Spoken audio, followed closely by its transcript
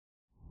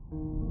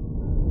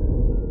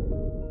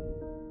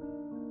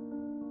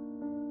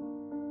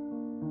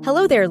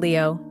Hello there,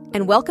 Leo,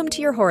 and welcome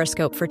to your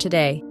horoscope for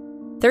today,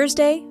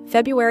 Thursday,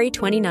 February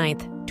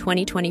 29th,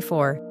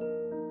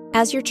 2024.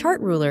 As your chart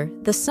ruler,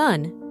 the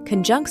Sun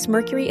conjuncts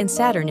Mercury and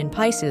Saturn in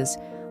Pisces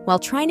while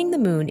trining the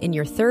Moon in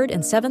your 3rd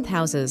and 7th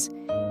houses.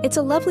 It's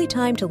a lovely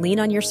time to lean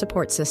on your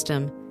support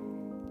system.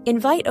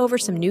 Invite over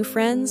some new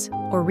friends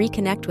or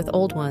reconnect with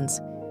old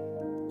ones.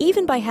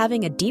 Even by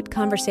having a deep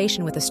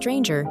conversation with a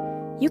stranger,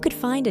 you could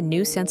find a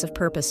new sense of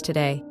purpose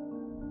today.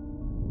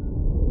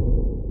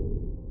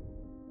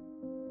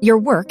 Your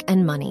work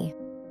and money.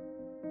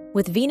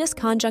 With Venus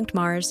conjunct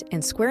Mars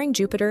and squaring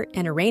Jupiter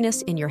and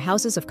Uranus in your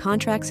houses of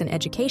contracts and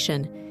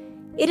education,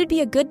 it'd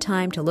be a good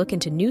time to look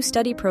into new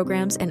study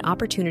programs and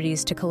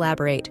opportunities to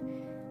collaborate.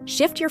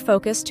 Shift your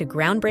focus to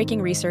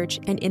groundbreaking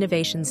research and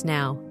innovations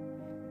now.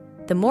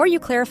 The more you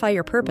clarify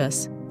your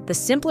purpose, the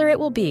simpler it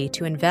will be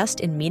to invest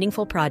in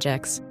meaningful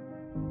projects.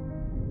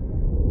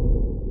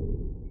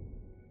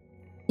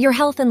 Your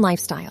health and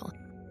lifestyle.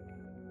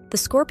 The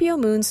Scorpio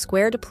moon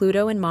square to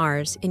Pluto and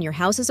Mars in your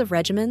houses of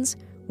regimens,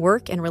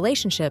 work, and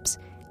relationships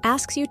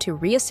asks you to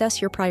reassess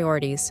your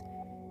priorities.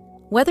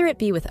 Whether it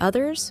be with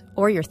others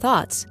or your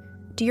thoughts,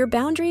 do your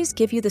boundaries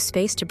give you the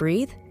space to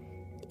breathe?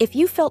 If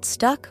you felt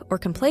stuck or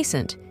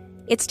complacent,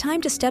 it's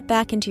time to step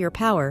back into your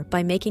power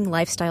by making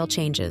lifestyle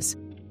changes.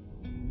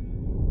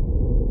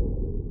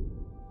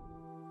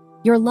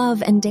 Your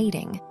love and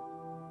dating.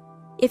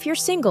 If you're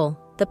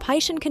single, the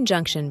Piscean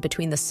conjunction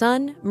between the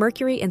Sun,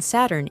 Mercury, and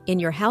Saturn in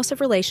your house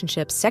of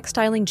relationships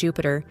sextiling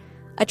Jupiter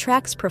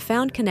attracts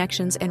profound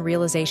connections and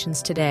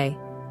realizations today.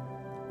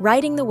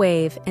 Riding the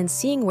wave and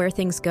seeing where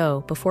things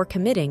go before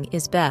committing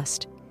is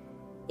best.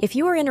 If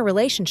you are in a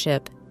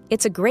relationship,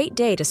 it's a great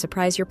day to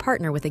surprise your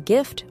partner with a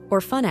gift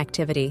or fun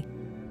activity.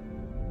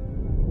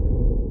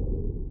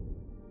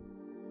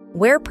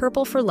 Wear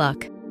purple for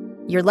luck.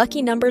 Your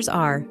lucky numbers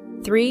are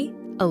 3,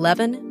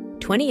 11,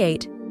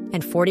 28,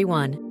 and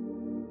 41.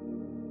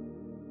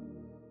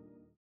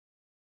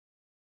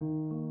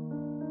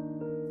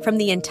 From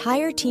the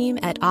entire team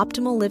at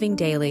Optimal Living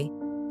Daily,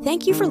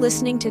 thank you for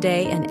listening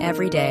today and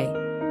every day.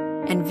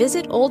 And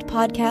visit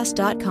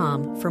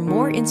oldpodcast.com for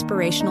more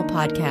inspirational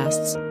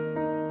podcasts.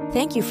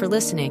 Thank you for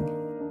listening.